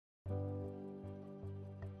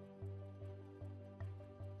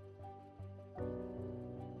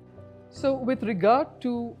So with regard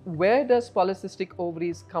to where does polycystic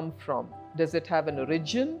ovaries come from? Does it have an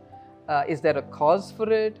origin? Is there a cause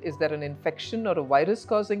for it? Is there an infection or a virus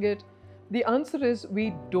causing it? The answer is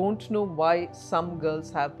we don't know why some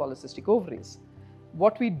girls have polycystic ovaries.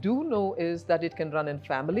 What we do know is that it can run in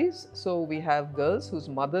families. So we have girls whose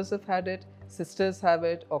mothers have had it, sisters have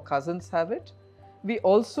it, or cousins have it. We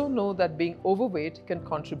also know that being overweight can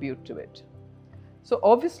contribute to it. So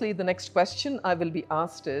obviously the next question I will be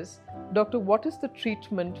asked is, Doctor, what is the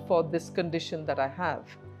treatment for this condition that I have?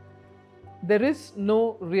 There is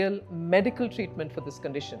no real medical treatment for this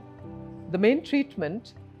condition. The main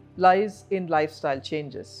treatment lies in lifestyle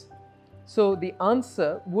changes. So the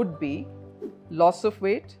answer would be loss of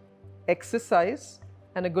weight, exercise,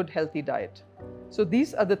 and a good healthy diet. So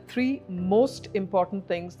these are the three most important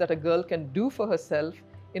things that a girl can do for herself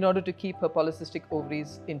in order to keep her polycystic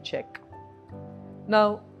ovaries in check.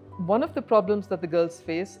 Now, one of the problems that the girls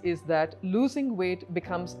face is that losing weight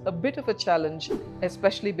becomes a bit of a challenge,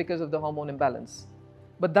 especially because of the hormone imbalance.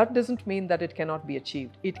 But that doesn't mean that it cannot be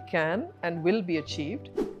achieved. It can and will be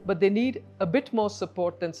achieved, but they need a bit more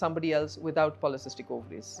support than somebody else without polycystic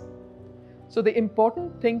ovaries. So the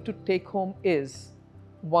important thing to take home is,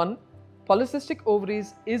 1, polycystic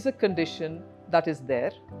ovaries is a condition that is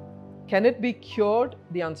there. Can it be cured?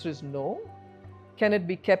 The answer is no. Can it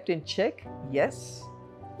be kept in check? Yes.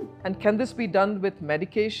 And can this be done with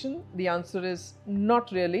medication? The answer is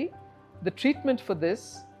not really. The treatment for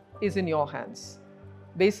this is in your hands.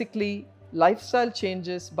 Basically, lifestyle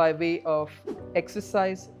changes by way of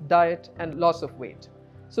exercise, diet, and loss of weight.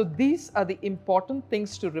 So these are the important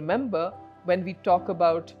things to remember when we talk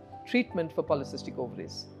about treatment for polycystic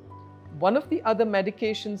ovaries. One of the other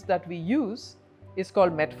medications that we use is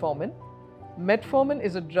called metformin. Metformin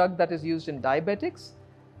is a drug that is used in diabetics,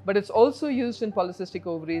 but it's also used in polycystic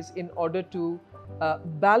ovaries in order to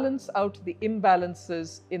balance out the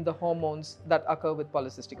imbalances in the hormones that occur with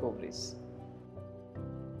polycystic ovaries.